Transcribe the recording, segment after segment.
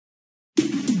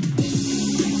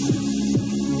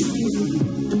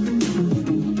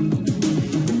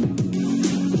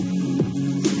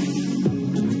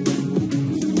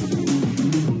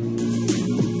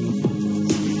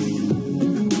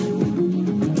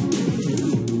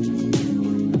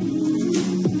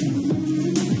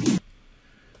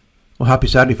Well, happy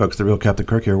Saturday, folks. The real Captain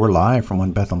Kirk here. We're live from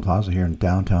One Bethlehem Plaza here in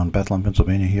downtown Bethlehem,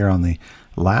 Pennsylvania, here on the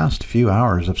last few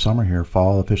hours of summer here.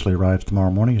 Fall officially arrives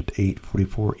tomorrow morning at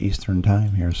 8:44 Eastern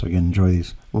Time here. So again, enjoy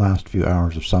these last few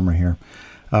hours of summer here.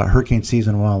 Hurricane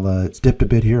season, while it's dipped a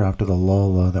bit here after the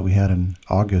lull that we had in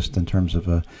August in terms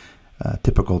of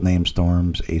typical named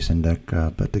storms, ACE index.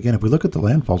 But again, if we look at the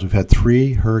landfalls, we've had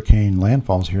 3 hurricane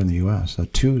landfalls here in the U.S.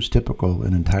 2 is typical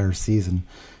an entire season.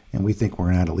 And we think we're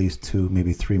going to add at least 2,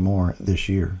 maybe 3 more this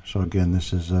year. So again,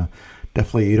 this is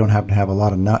definitely, you don't have to have a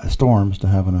lot of storms to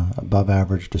have an above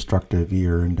average destructive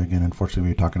year. And again,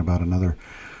 unfortunately, we're talking about another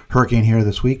hurricane here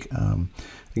this week.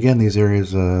 Again, these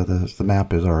areas, the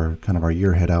map is our kind of our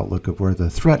year ahead outlook of where the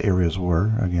threat areas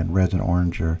were. Again, reds and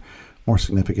orange are more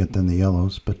significant than the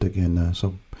yellows. But again,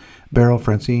 so Beryl,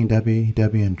 Francine, Debbie,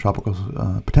 and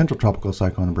potential tropical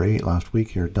cyclone number 8 last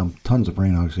week here dumped tons of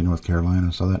rain, obviously, in North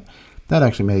Carolina. So that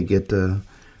actually may get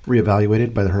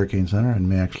reevaluated by the Hurricane Center and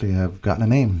may actually have gotten a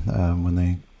name when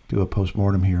they do a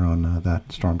post-mortem here on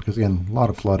that storm. Because, again, a lot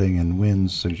of flooding and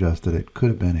winds suggest that it could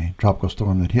have been a tropical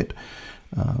storm that hit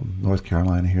North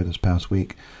Carolina here this past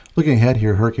week. Looking ahead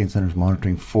here, Hurricane Center is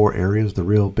monitoring 4 areas. The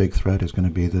real big threat is going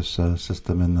to be this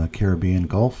system in the Caribbean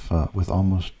Gulf with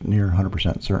almost near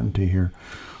 100% certainty here.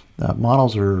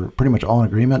 Models are pretty much all in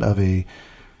agreement of a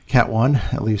Cat 1,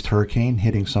 at least hurricane,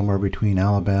 hitting somewhere between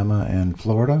Alabama and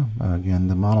Florida. Again,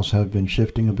 the models have been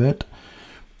shifting a bit.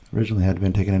 Originally had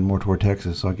been taken in more toward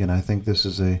Texas. So again, I think this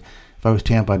is if I was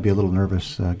Tampa, I'd be a little nervous.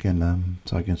 So again,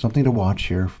 something to watch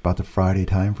here about the Friday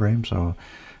time frame. So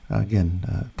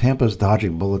again, Tampa's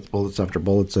dodging bullets after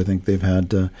bullets. I think they've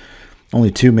had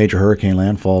only 2 major hurricane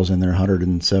landfalls in their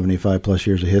 175 plus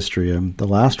years of history. The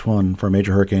last one for a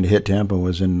major hurricane to hit Tampa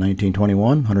was in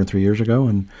 1921, 103 years ago,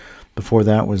 and before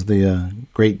that was the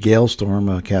great Gale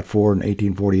storm, Cat 4 in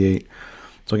 1848.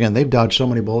 So again, they've dodged so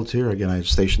many bullets here. Again, I was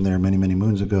stationed there many, many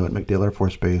moons ago at MacDill Air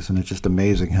Force Base, and it's just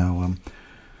amazing how,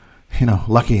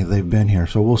 lucky they've been here.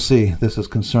 So we'll see. This is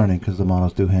concerning because the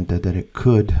models do hint that it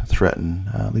could threaten,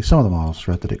 at least some of the models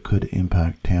threat that it could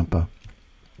impact Tampa.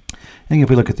 And if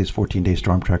we look at these 14-day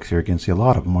storm tracks here, again, see a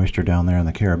lot of moisture down there in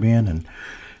the Caribbean, and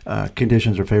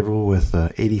conditions are favorable with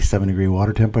 87-degree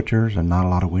water temperatures and not a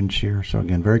lot of wind shear. So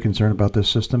again, very concerned about this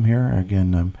system here.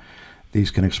 Again, these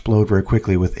can explode very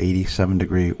quickly with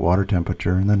 87-degree water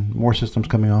temperature. And then more systems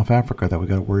coming off Africa that we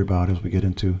got to worry about as we get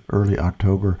into early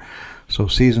October. So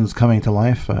season's coming to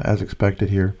life as expected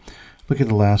here. Look at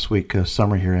the last week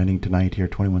summer here ending tonight here,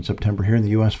 21 September. Here in the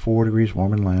U.S., 4 degrees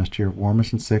warmer than last year.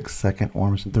 Warmest in 6, second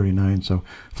warmest in 39. So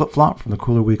flip-flop from the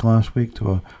cooler week last week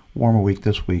to a warmer week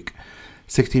this week.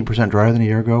 16% drier than a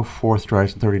year ago, 4th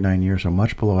driest in 39 years, so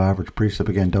much below average precip.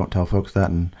 Again, don't tell folks that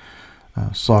in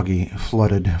soggy,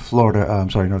 flooded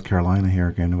North Carolina here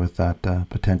again with that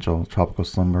potential tropical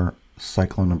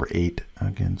cyclone number 8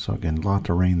 again. So again, lots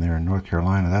of rain there in North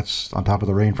Carolina. That's on top of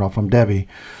the rainfall from Debbie.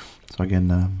 So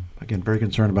again, very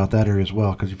concerned about that area as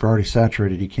well because if you're already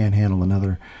saturated, you can't handle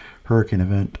another hurricane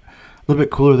event. A little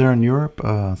bit cooler there in Europe,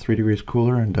 3 degrees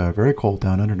cooler, and very cold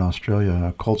down under in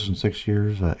Australia. Coldest in 6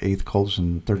 years, 8th coldest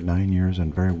in 39 years,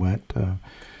 and very wet. And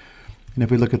if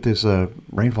we look at this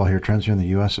rainfall here, trends here in the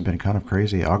U.S. have been kind of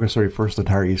crazy. August 31st, the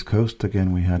entire East Coast,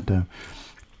 again, we had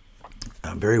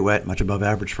very wet, much above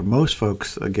average for most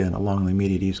folks, again, along the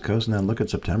immediate East Coast. And then look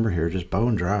at September here, just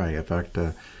bone dry. In fact,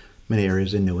 many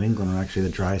areas in New England are actually the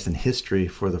driest in history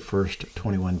for the first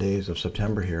 21 days of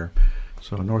September here.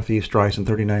 So Northeast driest in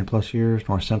 39 plus years,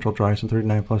 North Central driest in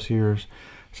 39 plus years,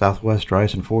 Southwest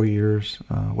driest in 4 years.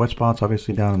 Wet spots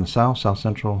obviously down in the South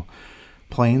Central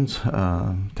Plains,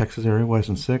 Texas area, wettest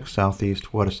in 6,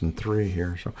 Southeast wettest in 3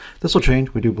 here. So this will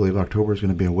change. We do believe October is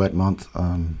going to be a wet month,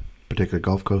 particularly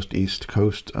Gulf Coast, East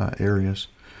Coast areas.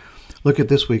 Look at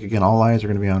this week again. All eyes are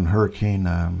going to be on hurricane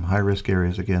high risk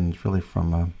areas again. It's really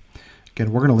from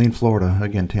again we're going to lean Florida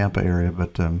again, Tampa area,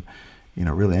 but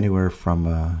really anywhere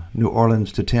from New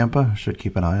Orleans to Tampa should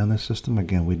keep an eye on this system.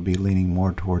 Again, we'd be leaning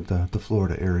more toward the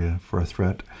Florida area for a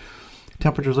threat.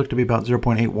 Temperatures look to be about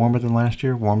 0.8 warmer than last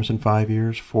year, warmest in 5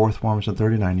 years, 4th warmest in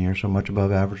 39 years, so much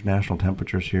above average national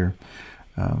temperatures here.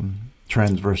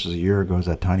 Trends versus a year ago is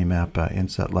that tiny map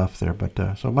inset left there,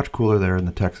 but so much cooler there in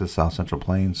the Texas South Central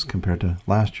Plains compared to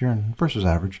last year and versus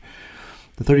average.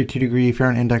 The 32-degree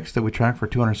Fahrenheit index that we track for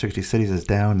 260 cities is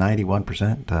down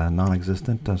 91%,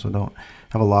 non-existent. So don't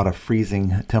have a lot of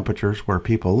freezing temperatures where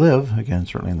people live. Again,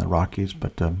 certainly in the Rockies,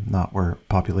 but not where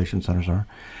population centers are.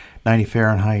 90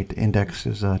 Fahrenheit index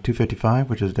is 255,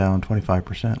 which is down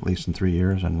 25%, at least in 3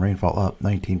 years. And rainfall up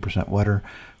 19% wetter.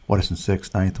 Wettest in 6,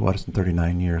 9th, wettest in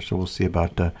 39 years. So we'll see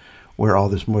about where all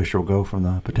this moisture will go from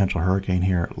the potential hurricane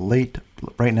here late.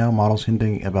 Right now, models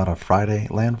hinting about a Friday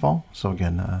landfall. So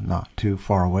again, not too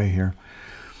far away here.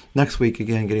 Next week,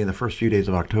 again, getting the first few days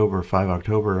of October, 5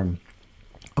 October,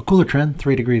 a cooler trend,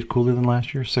 3 degrees cooler than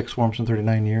last year, 6 warmest in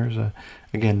 39 years.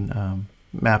 Again,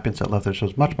 map inset left there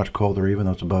shows much, much colder, even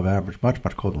though it's above average, much,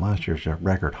 much colder than last year's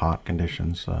record hot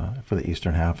conditions for the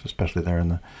eastern half, especially there in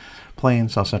the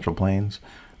plains, south central plains.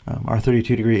 Our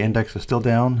 32-degree index is still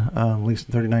down, at least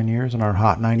in 39 years, and our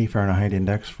hot 90 Fahrenheit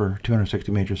index for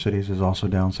 260 major cities is also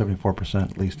down 74%,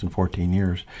 at least in 14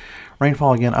 years.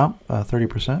 Rainfall again up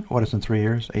 30%, wettest in 3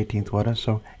 years, 18th wettest,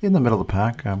 so in the middle of the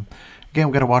pack. Again,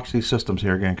 we've got to watch these systems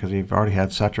here again because we've already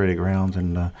had saturated grounds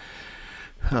in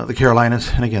the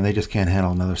Carolinas, and again, they just can't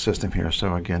handle another system here.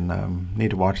 So again,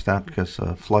 need to watch that because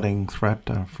flooding threat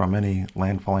from any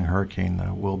landfalling hurricane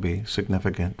will be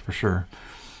significant for sure.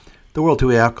 The world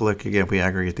two-way outlook, again, if we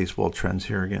aggregate these world trends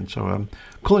here again. So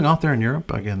cooling off there in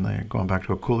Europe. Again, they're going back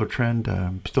to a cooler trend.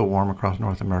 Still warm across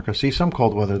North America. See some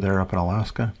cold weather there up in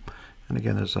Alaska. And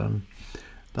again, there's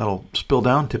that'll spill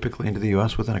down typically into the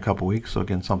U.S. within a couple weeks. So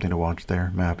again, something to watch there.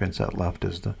 Map inset left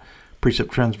is the precip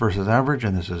trends versus average,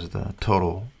 and this is the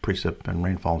total precip and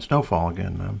rainfall and snowfall.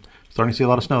 Again, starting to see a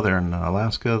lot of snow there in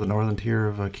Alaska, the northern tier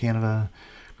of Canada,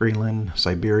 Greenland,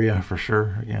 Siberia for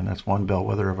sure. Again, that's one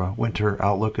bellwether of a winter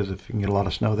outlook, is if you can get a lot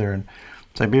of snow there in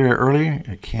Siberia early,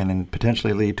 it can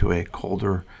potentially lead to a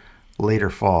colder later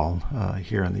fall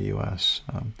here in the U.S.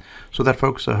 So that,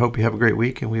 folks, I hope you have a great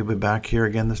week, and we'll be back here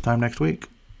again this time next week.